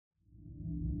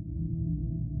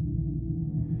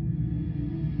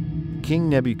King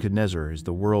Nebuchadnezzar is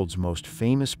the world's most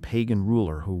famous pagan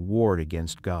ruler who warred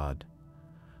against God.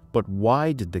 But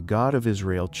why did the God of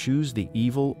Israel choose the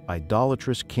evil,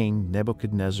 idolatrous king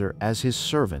Nebuchadnezzar as his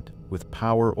servant, with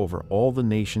power over all the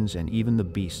nations and even the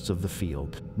beasts of the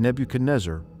field?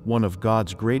 Nebuchadnezzar, one of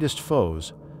God's greatest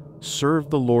foes, served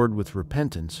the Lord with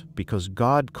repentance because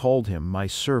God called him my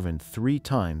servant 3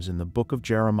 times in the book of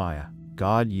Jeremiah.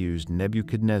 God used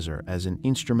Nebuchadnezzar as an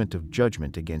instrument of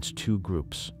judgment against 2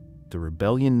 groups, the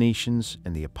rebellion nations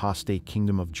and the apostate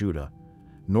kingdom of Judah.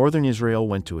 Northern Israel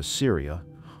went to Assyria,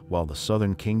 while the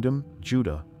southern kingdom,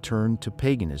 Judah, turned to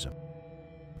paganism.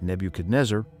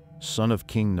 Nebuchadnezzar, son of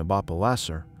King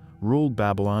Nebuchadnezzar, ruled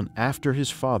Babylon after his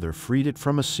father freed it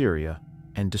from Assyria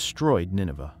and destroyed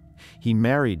Nineveh. He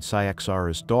married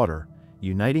Cyaxares' daughter,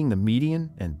 uniting the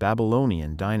Median and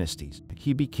Babylonian dynasties.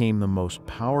 He became the most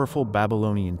powerful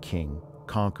Babylonian king,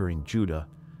 conquering Judah,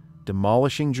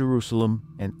 demolishing Jerusalem,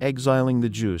 and exiling the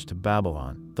Jews to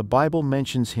Babylon. The Bible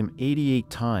mentions him 88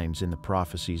 times in the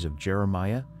prophecies of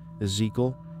Jeremiah,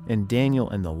 Ezekiel, and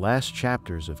Daniel, and the last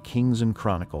chapters of Kings and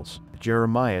Chronicles.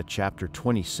 Jeremiah chapter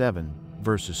 27,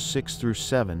 verses 6 through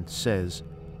 7 says,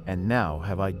 "And now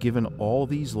have I given all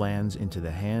these lands into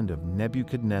the hand of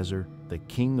Nebuchadnezzar, the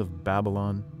king of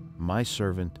Babylon, my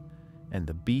servant, and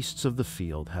the beasts of the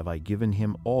field have I given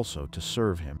him also to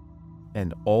serve him.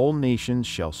 And all nations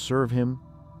shall serve him,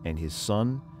 and his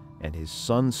son, and his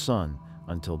son's son,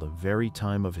 until the very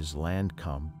time of his land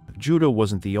come." Judah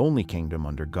wasn't the only kingdom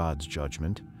under God's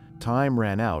judgment. Time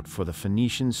ran out for the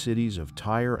Phoenician cities of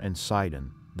Tyre and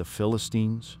Sidon, the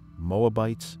Philistines,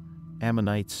 Moabites,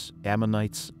 Ammonites,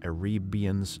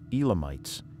 Arabians,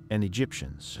 Elamites, and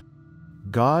Egyptians.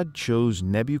 God chose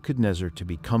Nebuchadnezzar to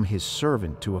become his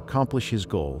servant to accomplish his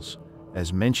goals,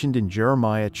 as mentioned in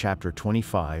Jeremiah chapter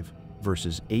 25,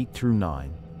 verses 8 through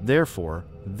 9. "Therefore,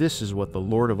 this is what the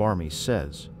Lord of armies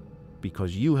says: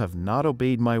 Because you have not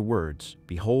obeyed my words,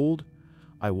 behold,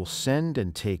 I will send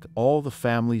and take all the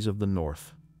families of the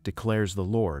north, declares the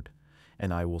Lord,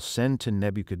 and I will send to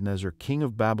Nebuchadnezzar king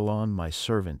of Babylon my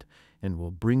servant, and will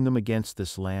bring them against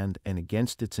this land and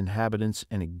against its inhabitants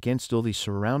and against all the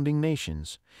surrounding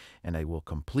nations, and I will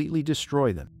completely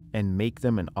destroy them, and make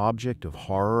them an object of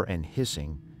horror and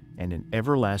hissing, and an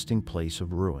everlasting place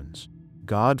of ruins."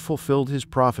 God fulfilled his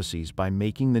prophecies by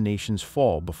making the nations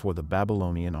fall before the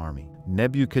Babylonian army.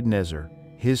 Nebuchadnezzar,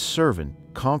 his servant,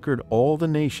 conquered all the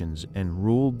nations and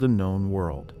ruled the known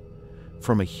world.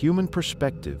 From a human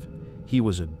perspective, he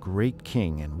was a great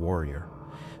king and warrior.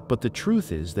 But the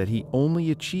truth is that he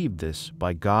only achieved this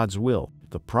by God's will.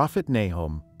 The prophet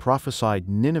Nahum prophesied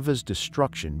Nineveh's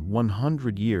destruction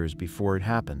 100 years before it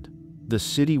happened. The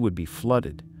city would be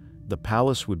flooded, the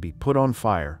palace would be put on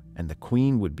fire, and the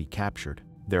queen would be captured.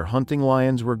 Their hunting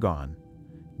lions were gone.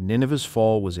 Nineveh's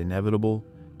fall was inevitable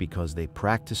because they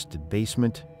practiced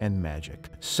debasement and magic.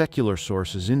 Secular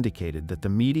sources indicated that the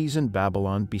Medes and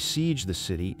Babylon besieged the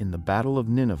city in the Battle of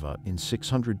Nineveh in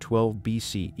 612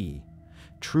 BCE.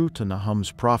 True to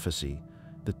Nahum's prophecy,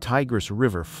 the Tigris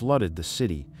River flooded the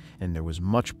city, and there was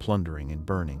much plundering and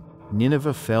burning.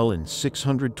 Nineveh fell in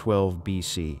 612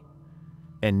 BC,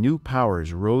 and new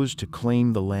powers rose to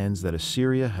claim the lands that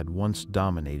Assyria had once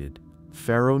dominated.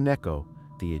 Pharaoh Necho,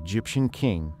 the Egyptian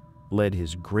king, led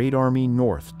his great army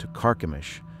north to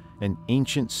Carchemish, an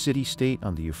ancient city-state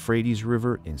on the Euphrates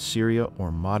River in Syria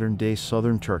or modern-day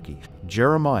southern Turkey.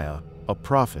 Jeremiah, a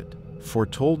prophet,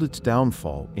 foretold its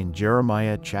downfall in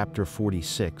Jeremiah chapter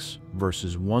 46,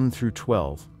 verses 1 through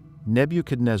 12.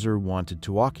 Nebuchadnezzar wanted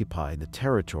to occupy the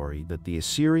territory that the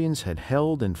Assyrians had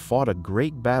held and fought a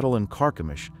great battle in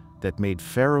Carchemish that made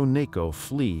Pharaoh Necho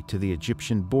flee to the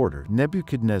Egyptian border.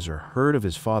 Nebuchadnezzar heard of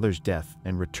his father's death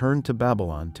and returned to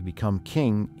Babylon to become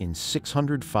king in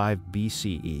 605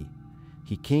 BCE.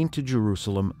 He came to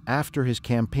Jerusalem after his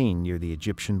campaign near the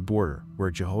Egyptian border,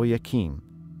 where Jehoiakim,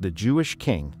 the Jewish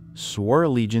king, swore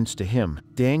allegiance to him.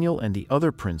 Daniel and the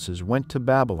other princes went to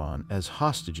Babylon as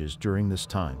hostages during this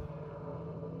time.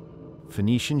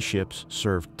 Phoenician ships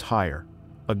served Tyre,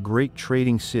 a great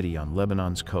trading city on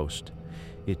Lebanon's coast.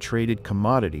 It traded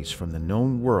commodities from the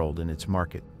known world in its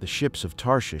market. The ships of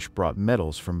Tarshish brought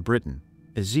metals from Britain.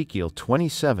 Ezekiel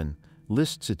 27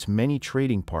 lists its many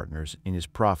trading partners in his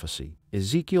prophecy.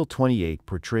 Ezekiel 28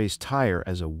 portrays Tyre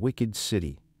as a wicked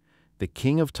city. The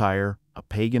king of Tyre, a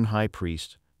pagan high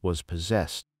priest, was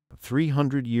possessed.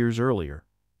 300 years earlier,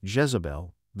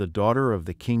 Jezebel, the daughter of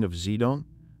the king of Zidon,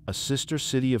 a sister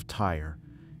city of Tyre,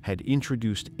 had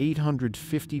introduced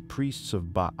 850 priests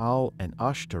of Baal and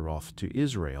Ashtaroth to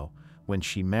Israel when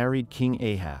she married King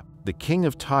Ahab. The king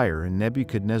of Tyre in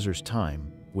Nebuchadnezzar's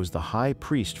time was the high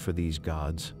priest for these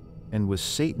gods, and was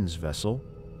Satan's vessel,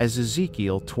 as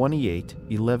Ezekiel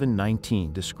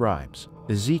 28:11-19 describes.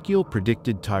 Ezekiel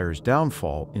predicted Tyre's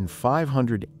downfall in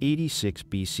 586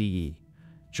 BCE.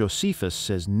 Josephus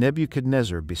says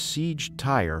Nebuchadnezzar besieged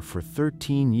Tyre for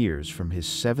 13 years from his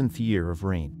 7th year of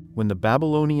reign. When the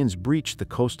Babylonians breached the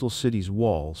coastal city's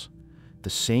walls, the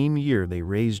same year they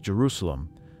razed Jerusalem,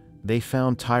 they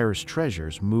found Tyre's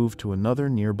treasures moved to another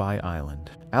nearby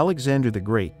island. Alexander the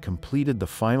Great completed the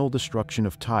final destruction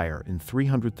of Tyre in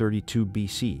 332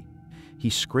 BC. He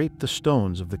scraped the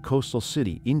stones of the coastal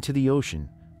city into the ocean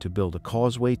to build a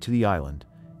causeway to the island,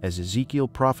 as Ezekiel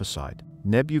prophesied.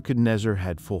 Nebuchadnezzar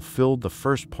had fulfilled the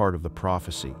first part of the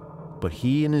prophecy, but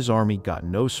he and his army got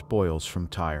no spoils from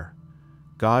Tyre.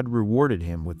 God rewarded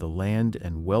him with the land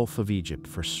and wealth of Egypt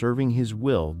for serving his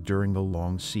will during the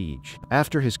long siege.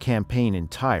 After his campaign in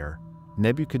Tyre,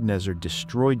 Nebuchadnezzar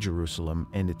destroyed Jerusalem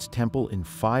and its temple in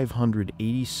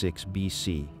 586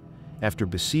 BC. After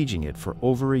besieging it for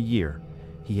over a year,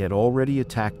 he had already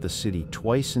attacked the city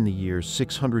twice in the years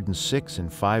 606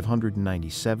 and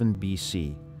 597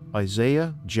 BC.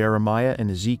 Isaiah, Jeremiah,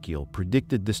 and Ezekiel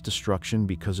predicted this destruction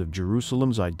because of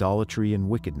Jerusalem's idolatry and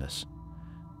wickedness.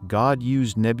 God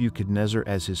used Nebuchadnezzar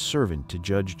as his servant to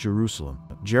judge Jerusalem.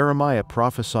 Jeremiah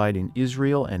prophesied in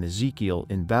Israel and Ezekiel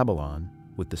in Babylon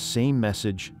with the same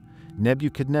message: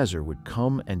 Nebuchadnezzar would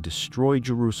come and destroy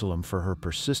Jerusalem for her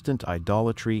persistent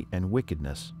idolatry and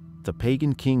wickedness. The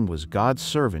pagan king was God's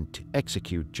servant to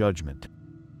execute judgment.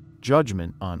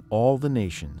 Judgment on all the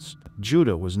nations.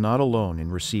 Judah was not alone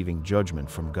in receiving judgment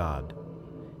from God.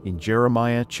 In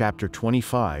Jeremiah chapter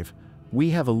 25,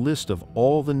 we have a list of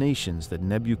all the nations that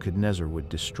Nebuchadnezzar would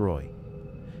destroy.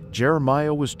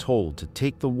 Jeremiah was told to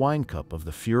take the wine cup of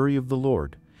the fury of the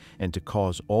Lord and to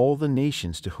cause all the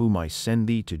nations to whom I send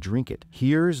thee to drink it.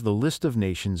 Here is the list of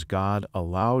nations God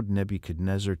allowed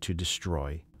Nebuchadnezzar to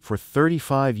destroy. For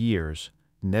 35 years,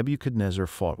 Nebuchadnezzar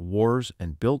fought wars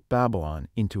and built Babylon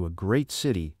into a great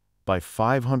city. By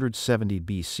 570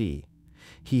 BC,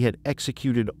 he had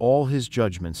executed all his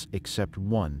judgments except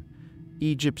one,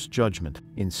 Egypt's judgment.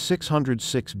 In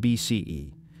 606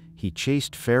 BCE, he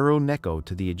chased Pharaoh Necho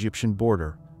to the Egyptian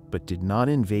border, but did not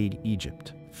invade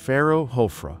Egypt. Pharaoh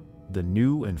Hophra, the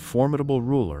new and formidable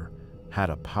ruler, had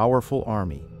a powerful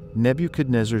army.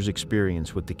 Nebuchadnezzar's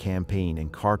experience with the campaign in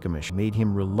Carchemish made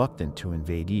him reluctant to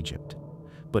invade Egypt.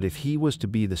 But if he was to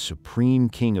be the supreme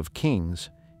king of kings,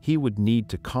 he would need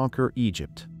to conquer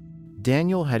Egypt.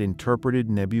 Daniel had interpreted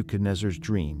Nebuchadnezzar's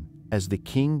dream as the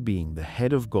king being the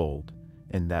head of gold,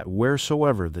 and that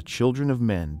wheresoever the children of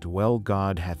men dwell,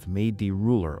 God hath made thee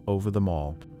ruler over them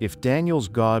all. If Daniel's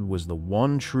God was the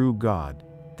one true God,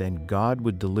 then God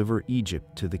would deliver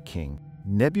Egypt to the king.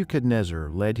 Nebuchadnezzar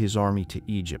led his army to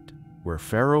Egypt, where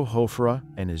Pharaoh Hophra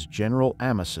and his general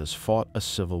Amasis fought a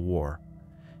civil war.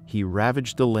 He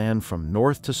ravaged the land from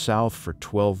north to south for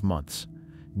 12 months,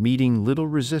 meeting little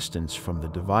resistance from the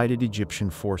divided Egyptian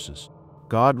forces.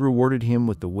 God rewarded him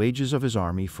with the wages of his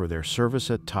army for their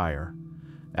service at Tyre.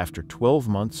 After 12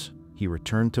 months, he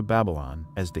returned to Babylon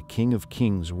as the King of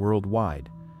Kings worldwide,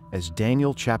 as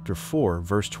Daniel chapter 4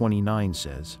 verse 29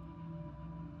 says.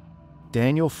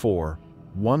 Daniel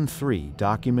 4:1-3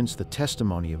 documents the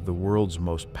testimony of the world's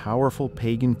most powerful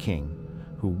pagan king,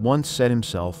 who once set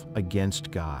himself against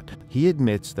God. He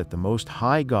admits that the Most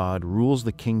High God rules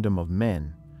the kingdom of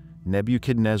men.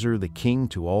 Nebuchadnezzar, the king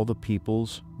to all the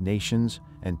peoples, nations,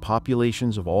 and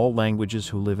populations of all languages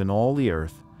who live in all the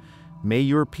earth, may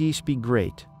your peace be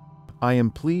great. I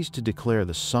am pleased to declare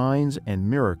the signs and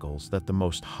miracles that the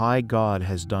Most High God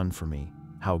has done for me.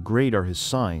 How great are his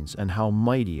signs and how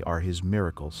mighty are his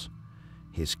miracles.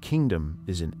 His kingdom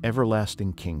is an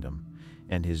everlasting kingdom,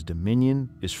 and his dominion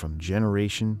is from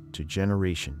generation to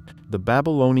generation. The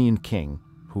Babylonian king,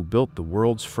 who built the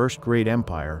world's first great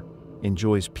empire,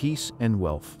 enjoys peace and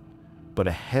wealth, but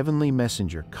a heavenly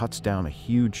messenger cuts down a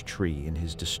huge tree in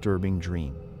his disturbing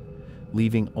dream.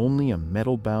 Leaving only a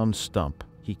metal-bound stump,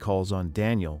 he calls on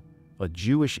Daniel, a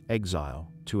Jewish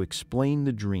exile, to explain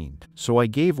the dream. So I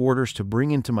gave orders to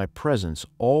bring into my presence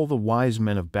all the wise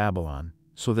men of Babylon,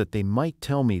 so that they might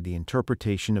tell me the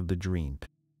interpretation of the dream.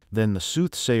 Then the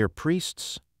soothsayer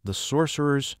priests, the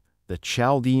sorcerers, the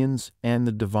Chaldeans, and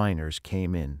the diviners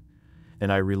came in,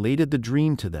 and I related the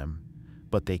dream to them,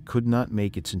 but they could not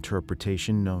make its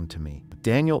interpretation known to me.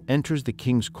 Daniel enters the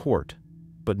king's court,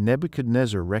 but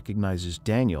Nebuchadnezzar recognizes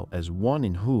Daniel as one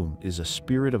in whom is a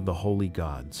spirit of the holy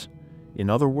gods. In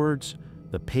other words,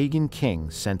 the pagan king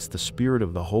sensed the spirit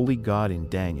of the holy God in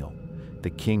Daniel. The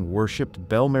king worshipped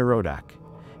Bel-Merodach,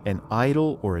 an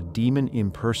idol or a demon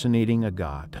impersonating a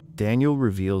god. Daniel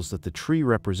reveals that the tree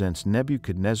represents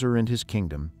Nebuchadnezzar and his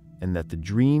kingdom, and that the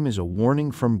dream is a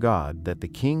warning from God that the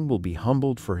king will be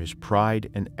humbled for his pride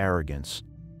and arrogance.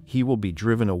 He will be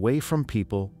driven away from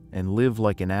people and live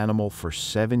like an animal for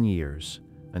 7 years,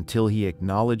 until he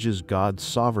acknowledges God's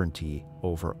sovereignty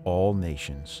over all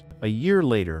nations. A year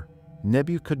later,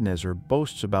 Nebuchadnezzar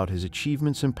boasts about his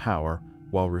achievements and power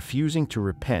while refusing to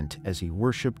repent as he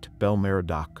worshipped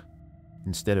Bel-Merodach.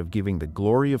 Instead of giving the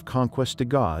glory of conquest to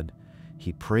God,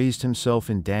 he praised himself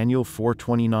in Daniel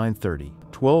 4:29-30.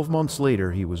 12 months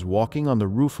later, he was walking on the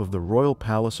roof of the royal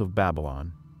palace of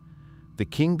Babylon. The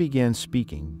king began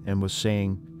speaking and was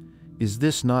saying, "Is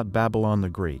this not Babylon the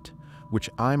Great, which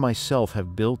I myself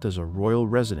have built as a royal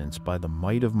residence by the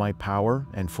might of my power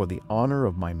and for the honor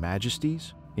of my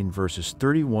majesties?" In verses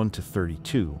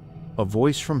 31-32, a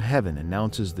voice from heaven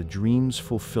announces the dream's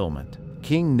fulfillment.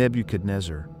 "King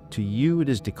Nebuchadnezzar, to you it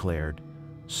is declared,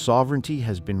 sovereignty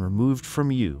has been removed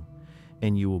from you,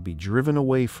 and you will be driven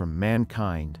away from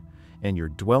mankind, and your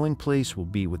dwelling place will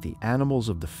be with the animals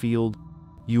of the field.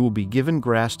 You will be given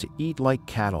grass to eat like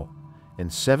cattle,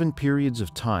 and 7 periods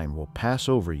of time will pass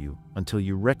over you until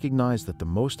you recognize that the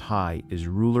Most High is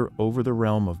ruler over the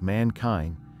realm of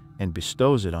mankind and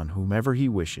bestows it on whomever he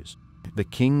wishes. The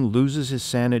king loses his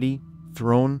sanity,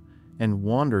 throne, and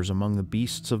wanders among the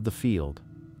beasts of the field.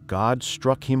 God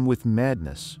struck him with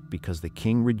madness because the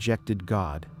king rejected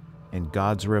God and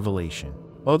God's revelation."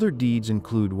 Other deeds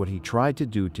include what he tried to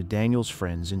do to Daniel's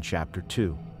friends in chapter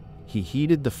 2. He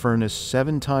heated the furnace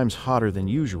 7 times hotter than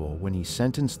usual when he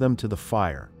sentenced them to the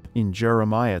fire. In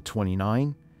Jeremiah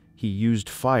 29, he used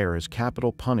fire as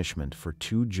capital punishment for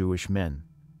 2 Jewish men.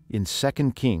 In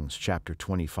 2 Kings chapter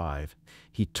 25,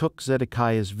 he took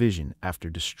Zedekiah's vision after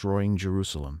destroying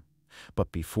Jerusalem.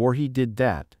 But before he did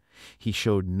that, he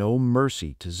showed no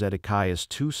mercy to Zedekiah's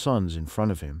 2 sons in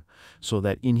front of him, so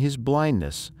that in his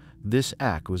blindness, this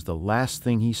act was the last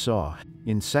thing he saw.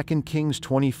 In 2 Kings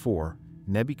 24,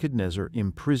 Nebuchadnezzar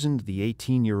imprisoned the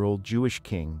 18-year-old Jewish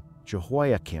king,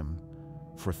 Jehoiakim,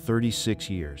 for 36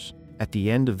 years. At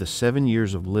the end of the 7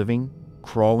 years of living,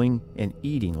 crawling, and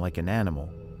eating like an animal,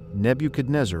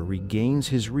 Nebuchadnezzar regains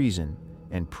his reason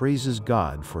and praises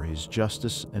God for his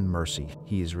justice and mercy.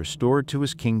 He is restored to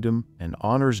his kingdom and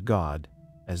honors God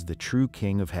as the true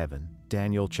King of heaven.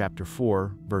 Daniel chapter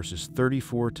 4, verses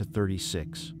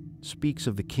 34-36, speaks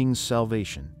of the king's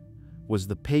salvation. Was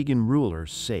the pagan ruler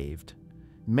saved?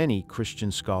 Many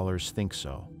Christian scholars think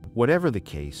so. Whatever the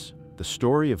case, the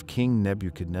story of King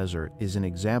Nebuchadnezzar is an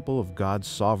example of God's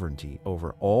sovereignty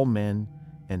over all men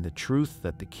and the truth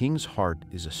that the king's heart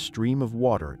is a stream of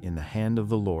water in the hand of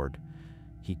the Lord.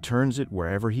 He turns it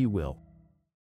wherever he will.